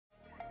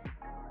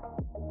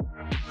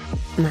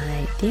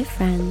My dear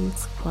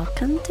friends,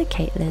 welcome to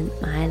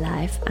Caitlin, My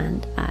Life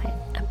and I,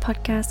 a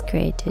podcast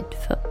created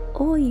for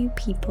all you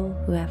people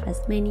who have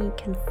as many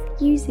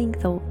confusing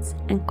thoughts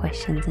and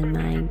questions in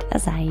mind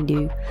as I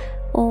do,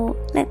 or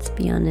let's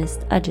be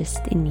honest, are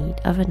just in need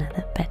of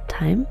another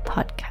bedtime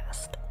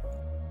podcast.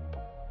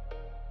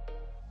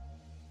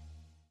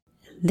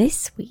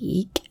 This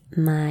week,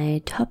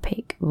 my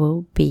topic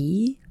will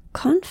be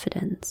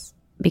confidence,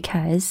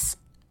 because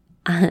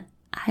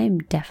I'm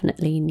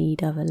definitely in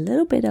need of a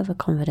little bit of a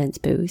confidence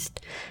boost,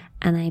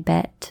 and I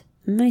bet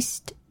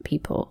most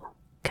people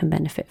can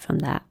benefit from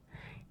that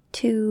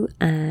too,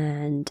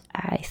 and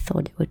I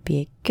thought it would be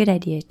a good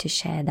idea to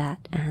share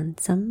that and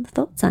some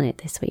thoughts on it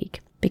this week,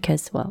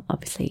 because, well,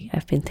 obviously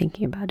I've been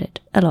thinking about it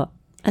a lot,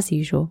 as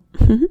usual.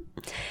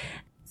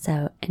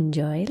 So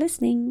enjoy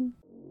listening.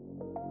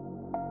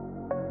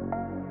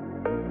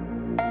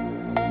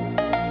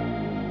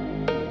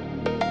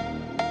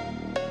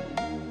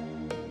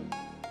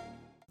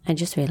 I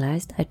just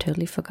realized I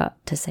totally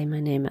forgot to say my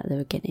name at the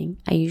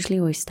beginning. I usually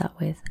always start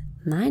with,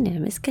 my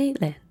name is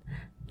Caitlin,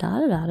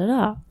 da da da da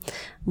da.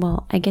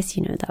 Well, I guess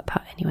you know that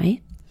part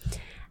anyway.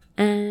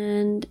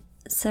 And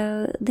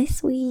so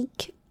this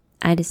week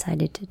I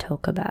decided to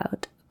talk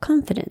about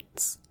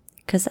confidence,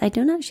 because I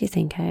don't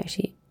think I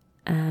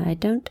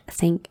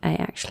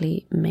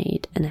actually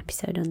made an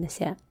episode on this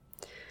yet.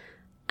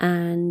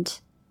 And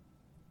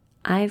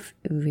I've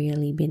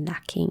really been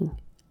lacking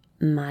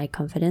my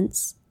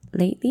confidence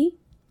lately,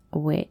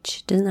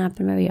 which doesn't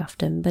happen very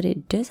often, but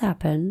it does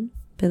happen,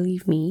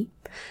 believe me.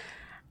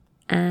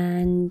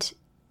 And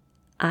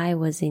I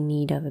was in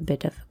need of a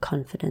bit of a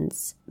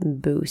confidence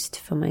boost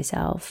for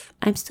myself.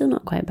 I'm still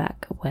not quite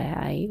back where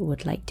I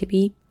would like to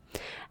be,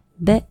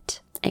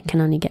 but it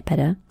can only get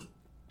better.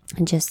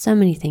 And just so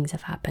many things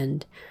have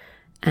happened.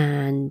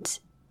 And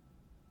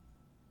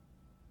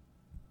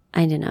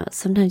I don't know,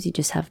 sometimes you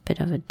just have a bit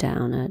of a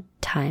downer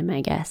time,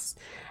 I guess.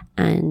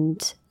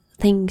 And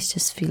things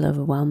just feel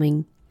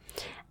overwhelming.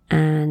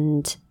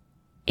 And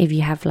if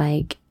you have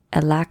like a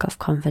lack of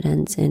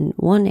confidence in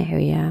one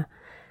area,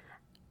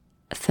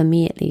 for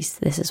me at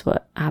least, this is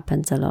what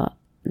happens a lot,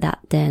 that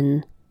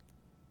then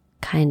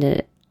kind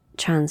of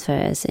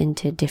transfers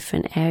into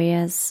different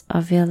areas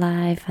of your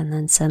life, and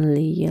then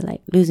suddenly you're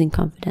like losing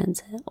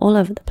confidence all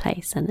over the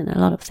place and in a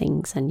lot of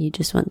things, and you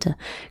just want to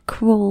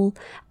crawl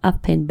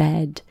up in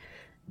bed,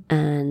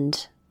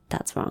 and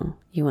that's wrong.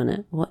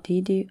 What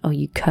do? Oh,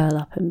 you curl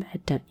up in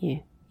bed, don't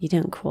you? You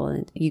don't crawl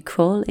in. You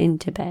crawl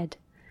into bed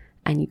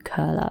and you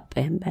curl up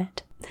in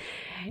bed.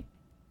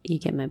 You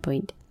get my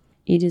point.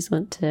 You just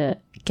want to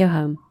go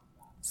home,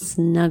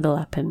 snuggle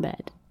up in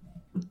bed.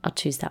 I'll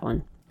choose that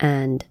one.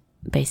 And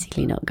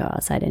basically not go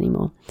outside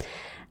anymore.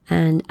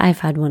 And I've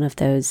had one of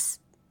those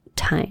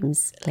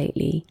times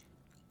lately.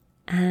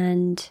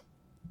 And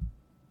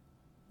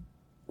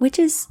which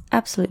is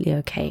absolutely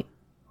okay.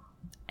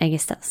 I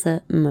guess that's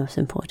the most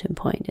important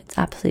point. It's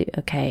absolutely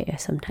okay if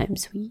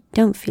sometimes we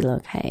don't feel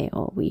okay,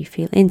 or we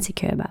feel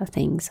insecure about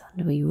things,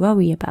 or we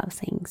worry about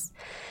things.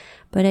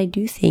 But I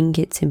do think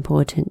it's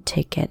important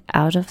to get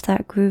out of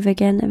that groove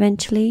again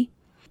eventually.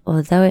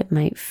 Although it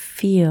might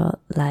feel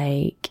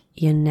like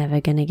you're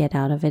never going to get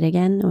out of it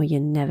again, or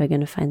you're never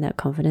going to find that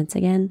confidence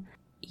again,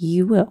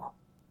 you will.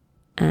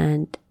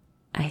 And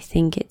I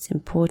think it's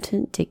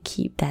important to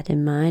keep that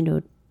in mind,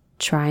 or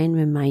try and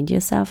remind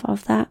yourself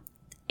of that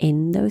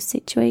in those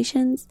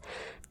situations,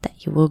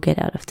 that you will get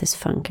out of this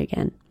funk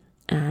again,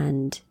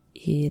 and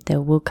there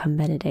will come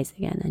better days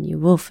again, and you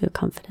will feel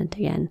confident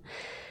again.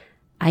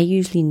 I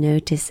usually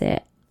notice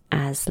it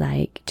as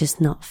like just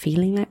not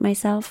feeling like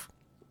myself.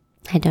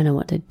 I don't know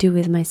what to do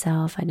with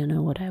myself. I don't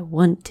know what I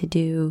want to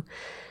do.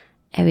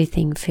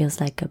 Everything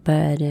feels like a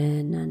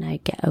burden, and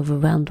I get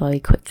overwhelmed very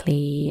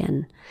quickly,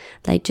 and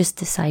like just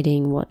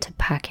deciding what to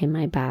pack in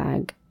my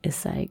bag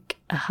is like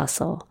a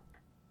hustle.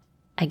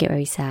 I get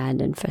very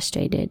sad and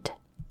frustrated.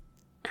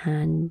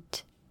 And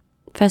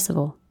first of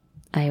all,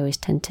 I always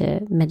tend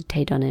to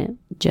meditate on it,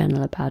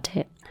 journal about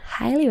it.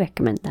 Highly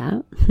recommend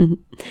that.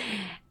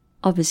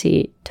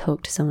 Obviously,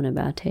 talk to someone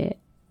about it,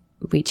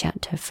 reach out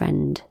to a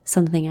friend.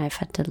 Something I've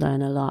had to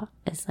learn a lot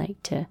is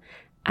like to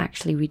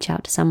actually reach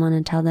out to someone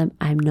and tell them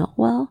I'm not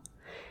well,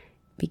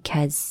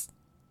 because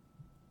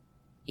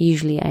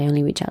usually I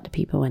only reach out to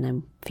people when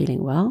I'm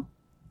feeling well.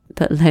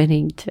 But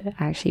learning to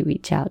actually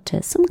reach out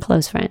to some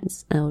close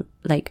friends and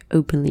like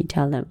openly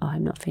tell them, oh,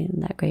 I'm not feeling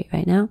that great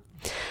right now.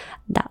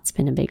 That's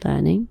been a big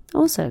learning.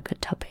 Also a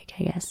good topic,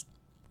 I guess.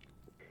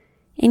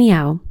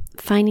 Anyhow,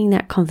 finding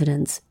that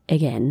confidence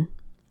again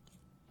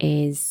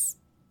is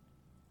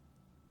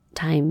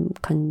time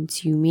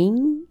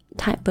consuming,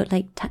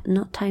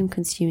 not time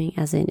consuming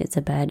as in it's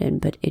a burden,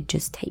 but it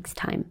just takes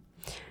time.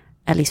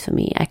 At least for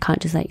me, I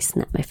can't just like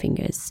snap my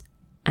fingers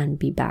and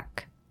be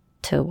back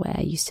to where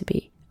I used to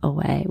be, or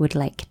where I would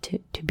like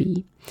to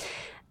be.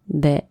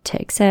 But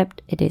to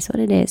accept it is what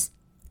it is,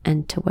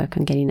 and to work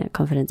on getting that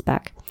confidence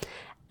back.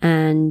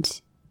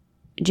 And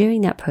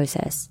during that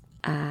process,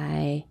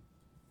 I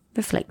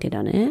reflected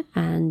on it,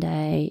 and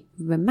I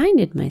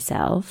reminded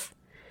myself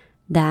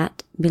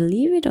that,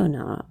 believe it or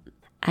not,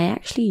 I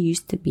actually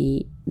used to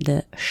be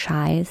the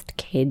shyest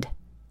kid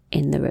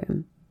in the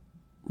room,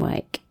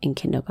 like in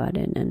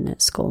kindergarten and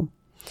at school.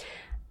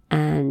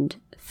 And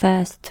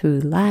first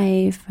through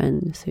life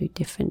and through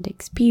different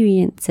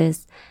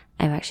experiences,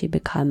 I've actually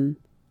become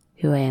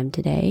who I am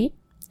today.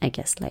 I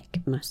guess like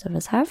most of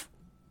us have.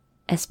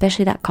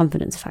 Especially that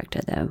confidence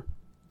factor though.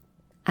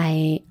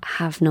 I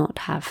have not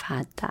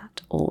had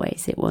that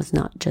always. It was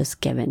not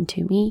just given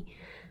to me.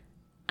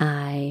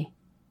 I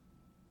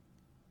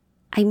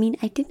mean,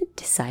 I didn't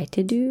decide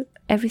to do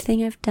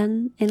everything I've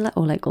done in life,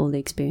 or like all the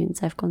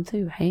experience I've gone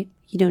through, right?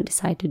 You don't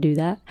decide to do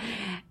that.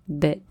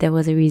 But there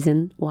was a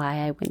reason why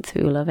I went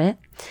through all of it.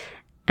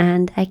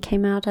 And I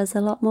came out as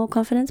a lot more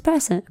confident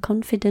person,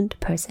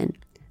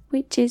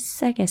 which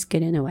is, I guess,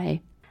 good in a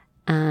way.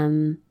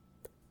 But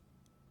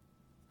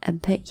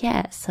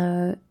yeah,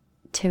 so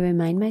to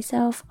remind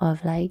myself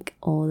of like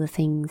all the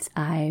things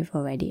I've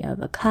already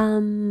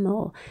overcome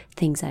or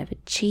things I've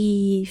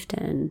achieved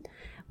and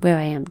where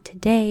I am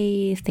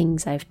today,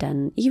 things I've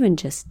done even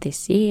just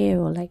this year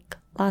or like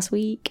last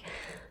week,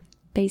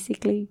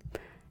 basically.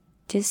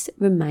 Just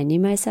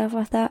reminding myself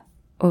of that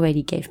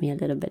already gave me a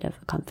little bit of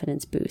a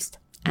confidence boost.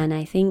 And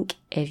I think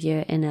if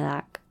you're in a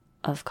lack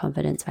of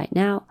confidence right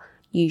now,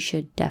 you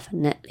should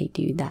definitely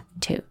do that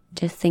too.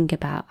 Just think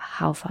about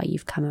how far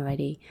you've come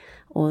already,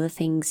 all the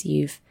things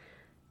you've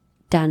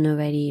done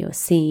already or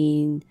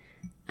seen.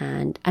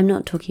 And I'm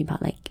not talking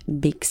about like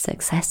big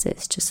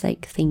successes, just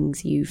like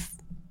things you've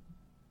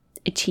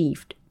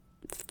achieved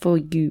for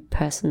you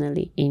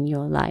personally in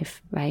your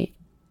life, right?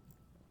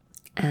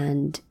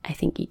 And I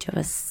think each of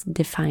us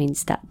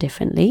defines that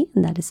differently,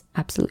 and that is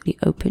absolutely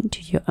open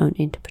to your own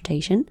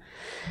interpretation.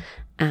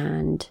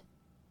 And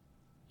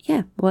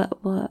yeah,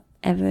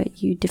 whatever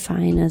you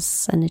define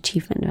as an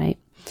achievement, right?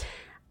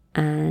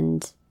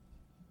 And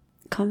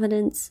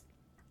confidence,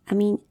 I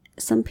mean,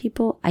 some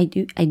people, I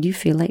do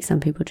feel like some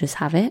people just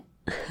have it,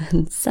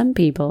 and some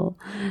people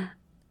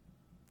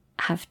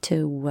have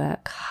to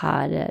work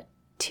harder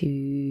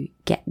to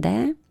get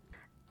there.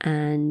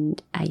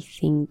 And I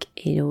think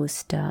it all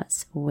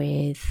starts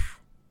with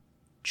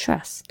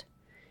trust.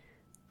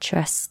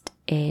 Trust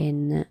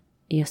in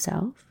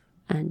yourself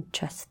and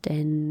trust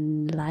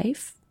in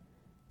life.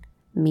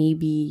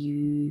 Maybe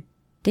you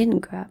didn't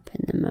grow up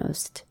in the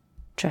most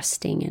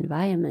trusting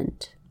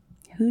environment.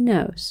 Who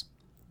knows?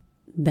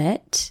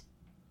 But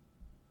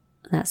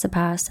that's the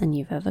past and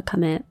you've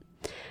overcome it.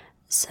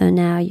 So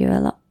now you're a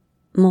lot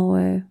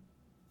more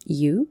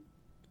you,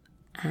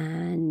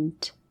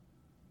 and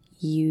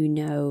you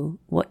know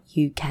what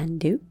you can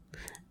do,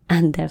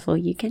 and therefore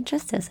you can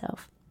trust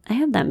yourself. I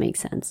hope that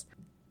makes sense.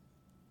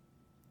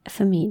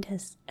 For me it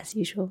does, as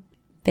usual.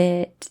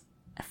 But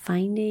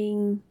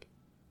finding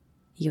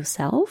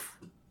yourself,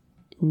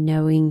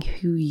 knowing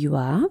who you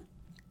are,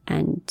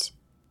 and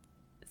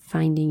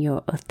finding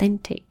your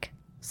authentic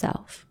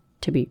self,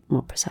 to be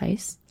more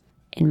precise,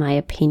 in my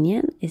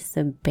opinion, is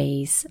the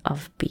base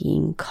of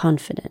being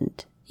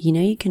confident. You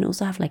know, you can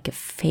also have like a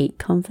fake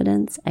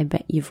confidence. I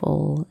bet you've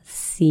all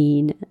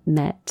seen,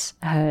 met,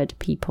 heard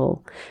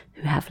people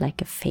who have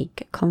like a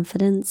fake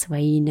confidence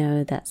where you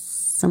know that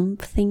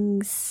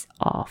something's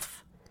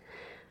off.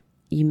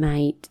 You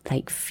might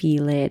like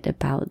feel it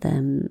about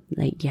them,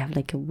 like you have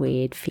like a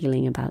weird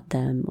feeling about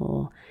them.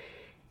 Or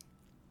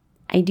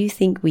I do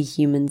think we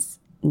humans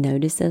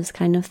notice those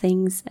kind of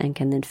things and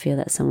can then feel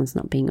that someone's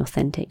not being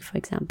authentic, for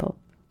example,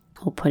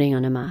 or putting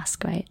on a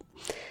mask, right?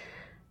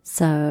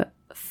 So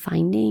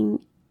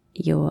finding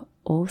your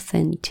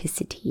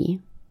authenticity,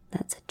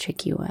 that's a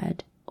tricky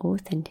word,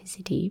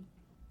 authenticity,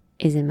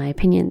 is in my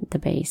opinion the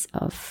base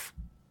of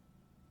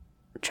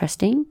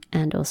trusting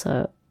and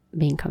also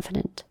being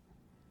confident.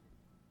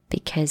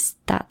 Because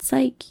that's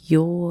like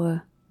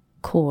your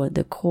core,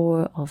 the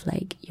core of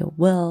like your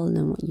world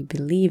and what you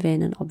believe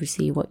in and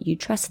obviously what you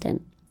trust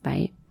in,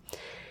 right?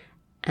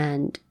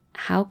 And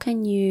how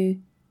can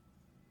you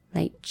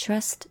like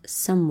trust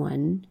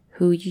someone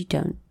who you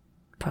don't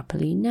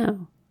properly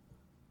know?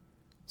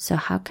 So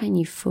how can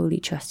you fully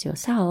trust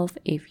yourself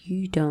if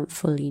you don't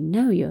fully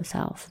know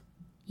yourself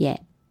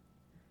yet?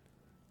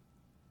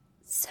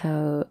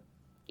 So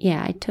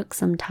yeah, I took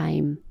some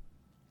time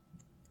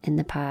in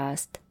the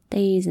past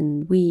days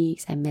and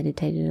weeks. I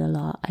meditated a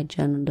lot, I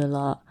journaled a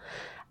lot,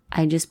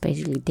 I just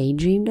basically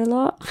daydreamed a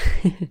lot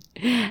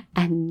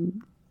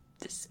and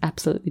just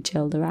absolutely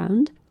chilled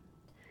around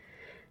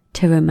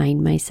to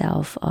remind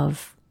myself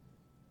of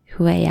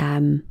who I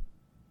am,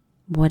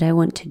 what I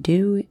want to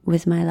do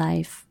with my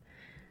life,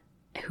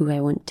 who I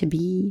want to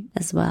be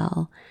as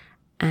well,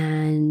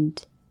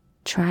 and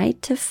try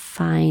to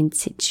find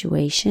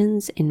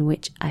situations in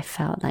which I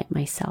felt like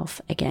myself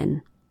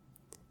again.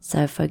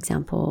 So for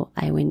example,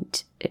 I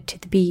went to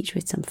the beach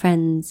with some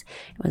friends.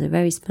 It was a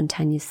very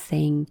spontaneous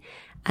thing.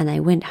 And I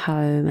went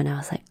home and I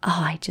was like,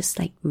 oh, I just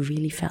like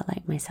really felt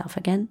like myself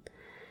again.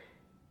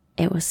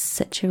 It was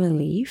such a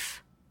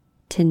relief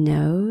to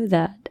know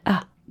that,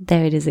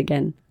 there it is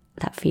again,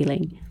 that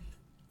feeling.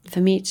 For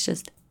me, it's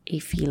just a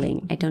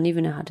feeling. I don't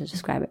even know how to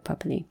describe it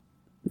properly.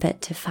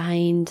 But to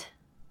find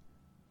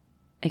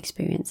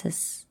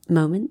experiences,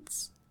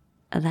 moments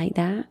like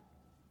that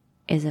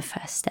is a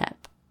first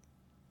step.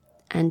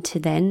 And to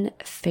then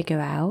figure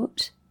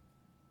out,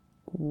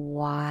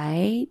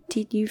 why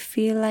did you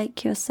feel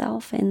like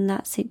yourself in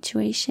that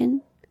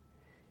situation?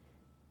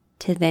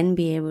 To then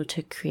be able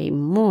to create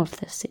more of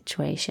those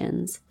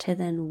situations, to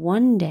then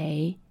one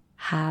day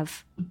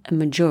have a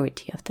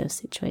majority of those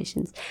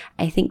situations.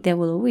 I think there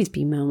will always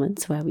be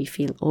moments where we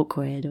feel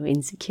awkward or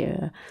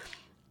insecure.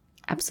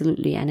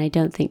 Absolutely. And I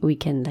don't think we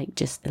can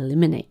just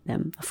eliminate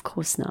them. Of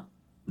course not.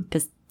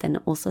 Because then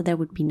also there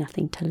would be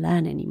nothing to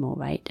learn anymore,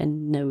 right?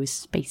 And no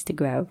space to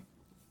grow.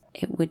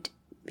 It would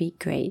be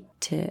great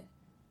to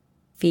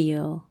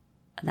feel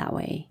that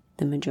way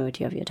the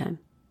majority of your time.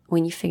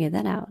 When you figure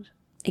that out,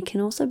 it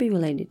can also be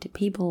related to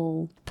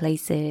people,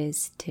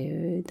 places,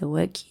 to the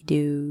work you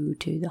do,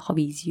 to the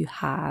hobbies you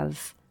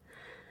have.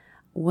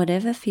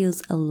 Whatever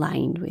feels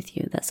aligned with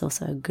you, that's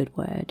also a good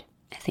word,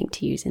 I think,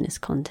 to use in this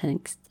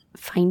context.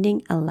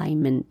 Finding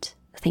alignment,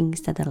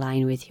 things that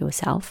align with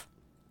yourself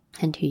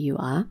and who you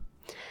are.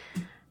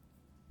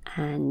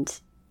 And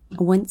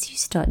once you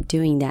start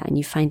doing that and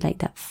you find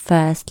that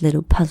first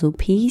little puzzle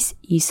piece,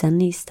 you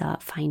suddenly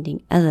start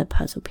finding other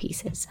puzzle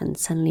pieces and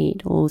suddenly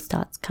it all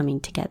starts coming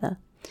together.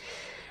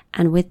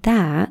 And with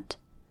that,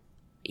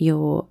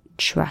 your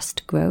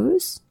trust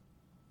grows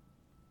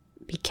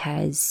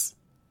because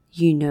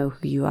you know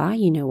who you are,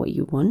 you know what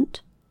you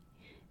want,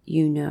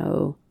 you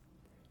know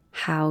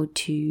how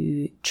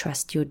to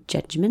trust your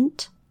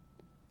judgment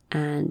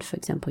and, for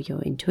example,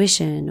 your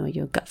intuition or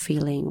your gut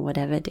feeling,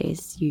 whatever it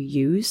is you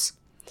use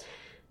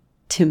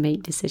to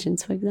make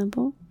decisions, for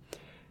example.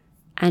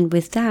 And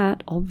with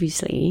that,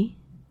 obviously,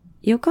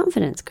 your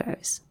confidence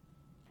grows.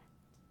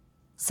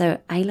 So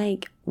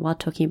while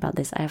talking about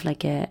this, I have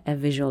a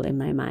visual in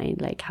my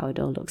mind, how it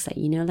all looks like.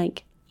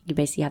 You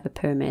basically have a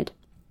pyramid,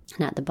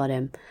 and at the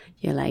bottom,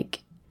 you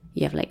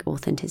have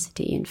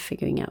authenticity and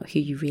figuring out who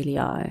you really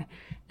are.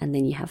 And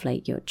then you have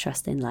your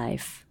trust in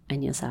life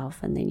and yourself.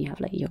 And then you have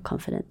your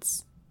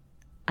confidence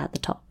at the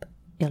top,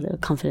 your little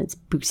confidence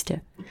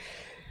booster.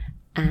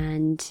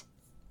 And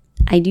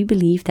I do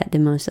believe that the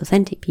most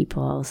authentic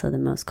people are also the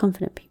most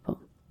confident people,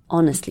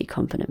 honestly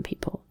confident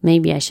people.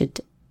 Maybe I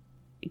should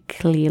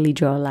clearly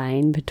draw a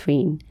line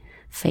between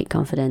fake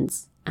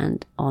confidence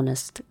and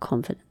honest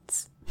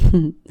confidence.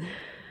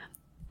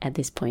 At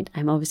this point,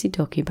 I'm obviously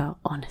talking about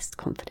honest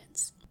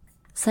confidence.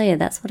 So yeah,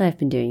 that's what I've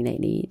been doing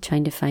lately,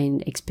 trying to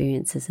find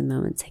experiences and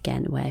moments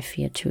again where I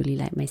feel truly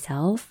like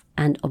myself,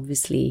 and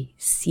obviously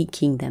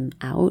seeking them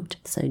out.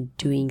 So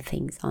doing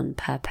things on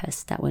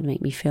purpose that would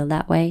make me feel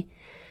that way,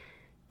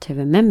 to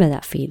remember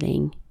that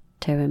feeling,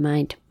 to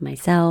remind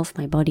myself,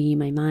 my body,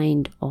 my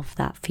mind of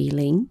that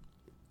feeling,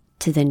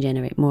 to then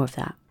generate more of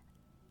that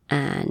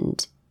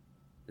and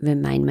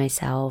remind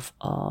myself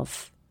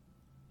of,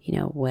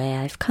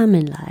 where I've come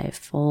in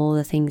life, all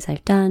the things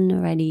I've done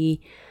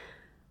already,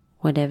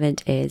 whatever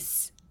it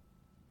is,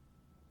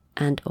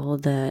 and all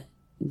the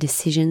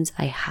decisions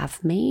I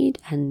have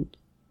made, and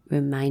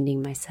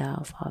reminding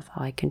myself of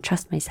how I can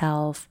trust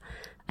myself,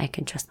 I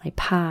can trust my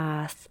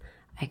path,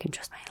 I can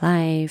trust my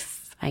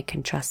life, I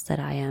can trust that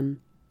I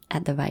am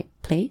at the right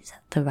place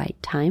at the right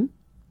time.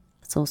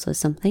 It's also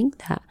something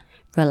that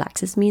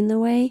relaxes me in the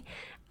way,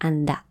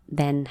 and that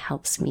then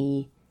helps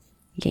me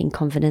gain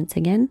confidence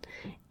again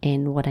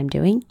in what I'm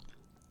doing.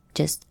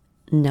 Just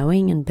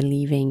knowing and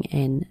believing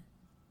in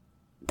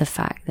the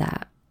fact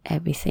that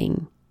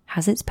everything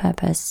has its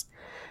purpose,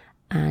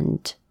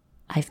 and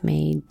I've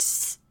made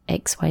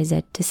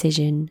XYZ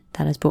decision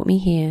that has brought me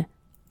here,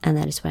 and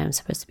that is where I'm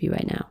supposed to be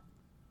right now.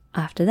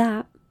 After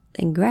that,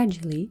 then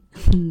gradually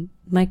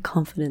my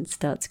confidence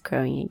starts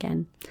growing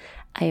again.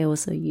 I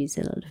also use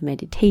a lot of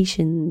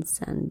meditations,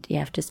 and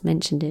I've just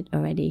mentioned it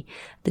already,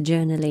 the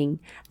journaling.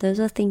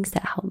 Those are things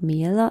that help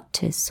me a lot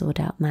to sort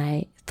out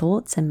my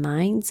thoughts and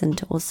minds, and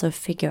to also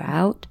figure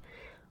out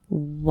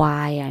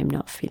why I'm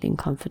not feeling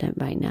confident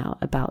right now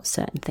about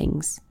certain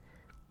things.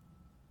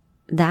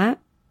 That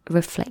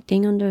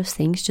reflecting on those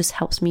things just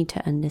helps me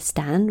to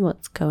understand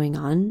what's going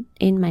on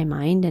in my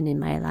mind and in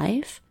my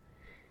life,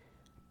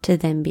 to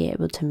then be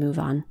able to move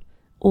on,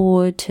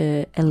 or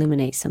to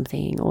eliminate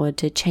something, or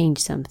to change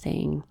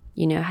something.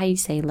 You know how you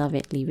say love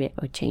it, leave it,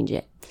 or change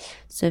it.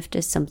 So if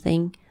there's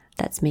something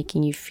that's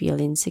making you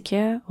feel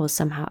insecure or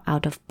somehow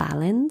out of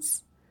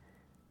balance,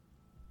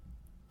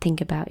 think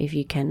about if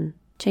you can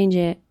change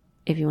it,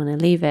 if you want to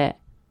leave it.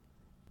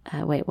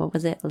 What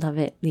was it? Love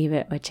it, leave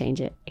it, or change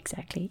it.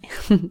 Exactly.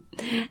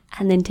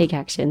 And then take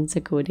actions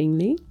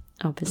accordingly,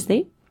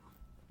 obviously.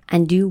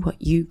 And do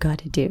what you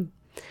gotta do.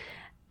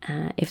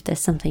 If there's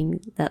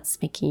something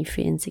that's making you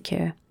feel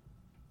insecure,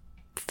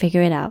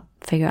 figure it out.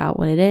 Figure out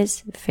what it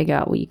is. Figure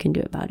out what you can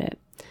do about it.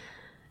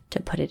 To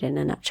put it in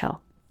a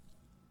nutshell.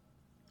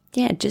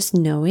 Yeah, just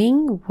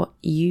knowing what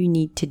you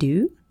need to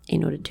do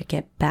in order to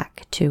get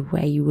back to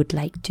where you would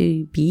like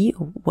to be,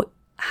 or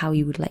how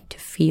you would like to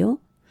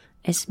feel,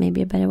 is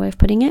maybe a better way of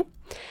putting it,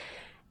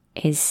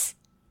 is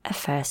a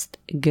first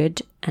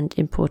good and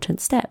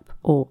important step,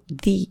 or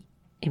the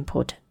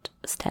important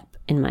step,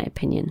 in my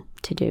opinion,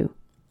 to do.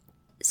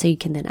 So you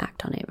can then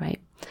act on it,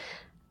 right?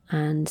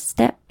 And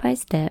step by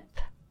step,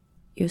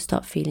 you'll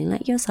start feeling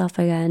like yourself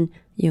again.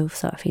 You'll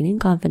start feeling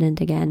confident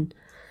again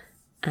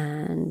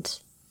and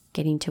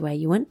getting to where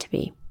you want to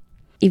be.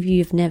 If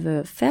you've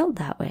never felt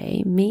that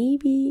way,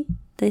 maybe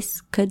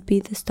this could be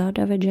the start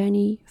of a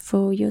journey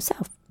for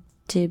yourself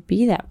to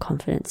be that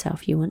confident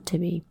self you want to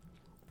be.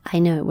 I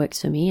know it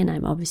works for me, and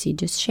I'm obviously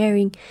just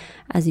sharing,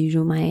 as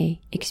usual, my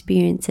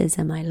experiences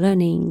and my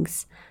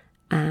learnings,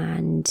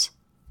 and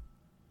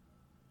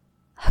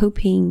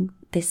hoping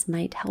this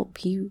might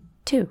help you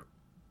too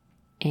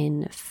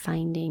in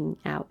finding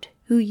out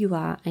who you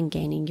are and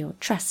gaining your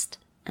trust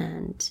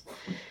and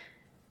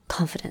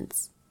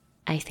confidence.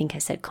 I think I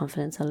said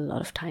confidence a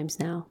lot of times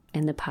now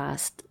in the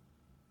past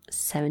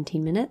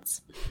 17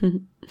 minutes.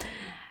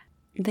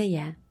 But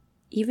yeah,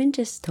 even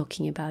just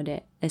talking about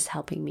it is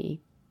helping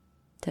me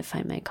to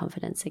find my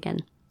confidence again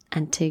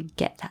and to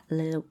get that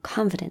little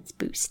confidence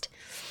boost.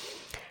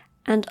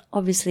 And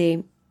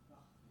obviously,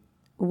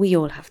 we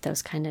all have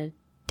those kind of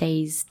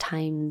days,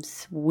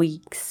 times,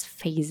 weeks,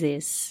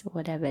 phases,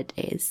 whatever it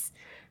is.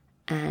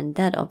 And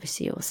that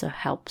obviously also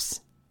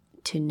helps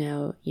to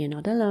know you're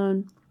not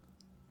alone.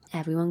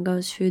 Everyone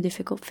goes through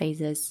difficult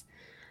phases.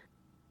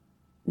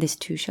 This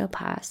too shall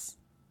pass.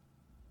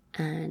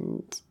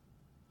 And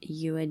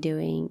you are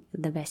doing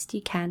the best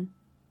you can.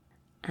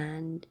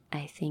 And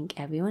I think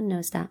everyone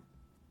knows that.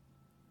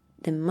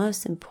 The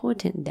most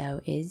important,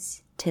 though,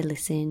 is to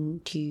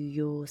listen to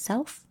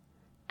yourself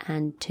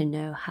and to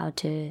know how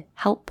to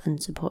help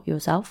and support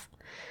yourself,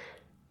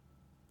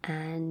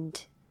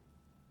 and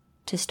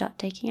to start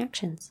taking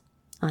actions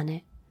on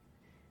it.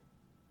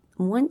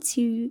 Once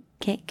you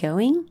get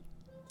going,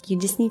 you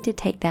just need to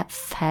take that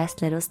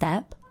first little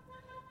step.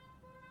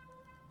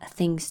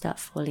 Things start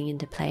falling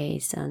into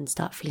place and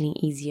start feeling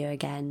easier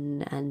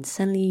again, and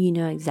suddenly you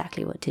know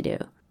exactly what to do.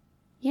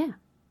 Yeah.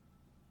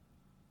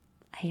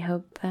 I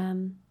hope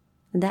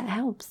that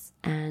helps.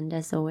 And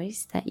as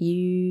always, that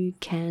you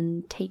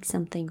can take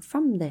something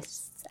from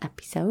this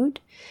episode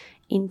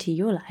into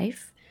your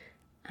life.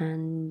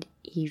 And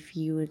if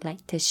you would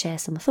like to share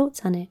some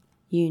thoughts on it,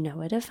 you know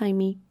where to find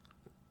me.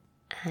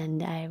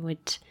 And I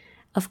would,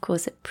 of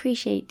course,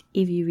 appreciate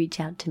if you reach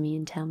out to me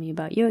and tell me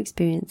about your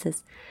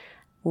experiences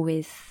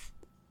with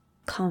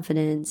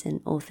confidence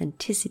and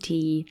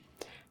authenticity,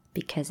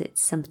 because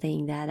it's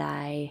something that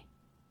I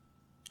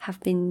have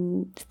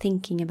been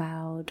thinking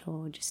about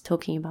or just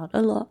talking about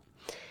a lot,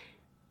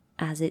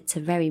 as it's a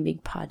very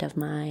big part of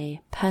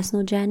my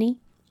personal journey,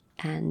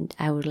 and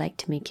I would like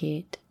to make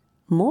it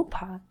more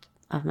part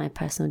of my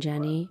personal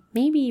journey,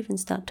 maybe even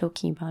start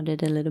talking about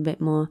it a little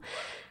bit more,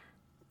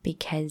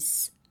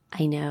 because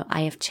I know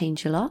I have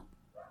changed a lot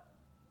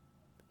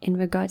in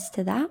regards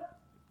to that.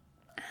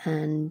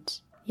 And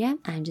yeah,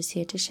 I'm just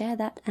here to share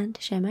that and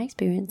to share my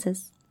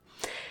experiences.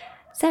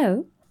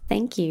 So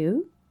thank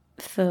you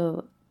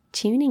for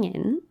tuning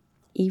in.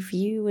 If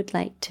you would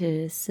like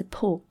to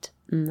support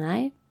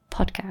my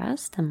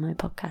podcast and my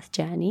podcast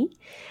journey,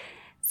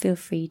 feel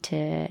free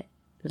to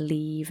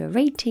leave a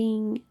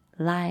rating,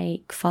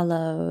 like,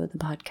 follow the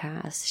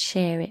podcast,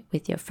 share it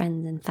with your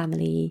friends and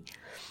family,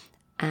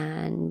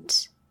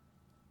 and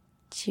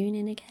tune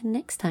in again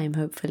next time,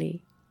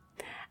 hopefully.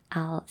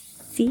 I'll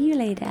see you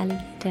later,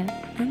 alligator,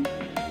 and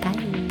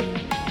bye.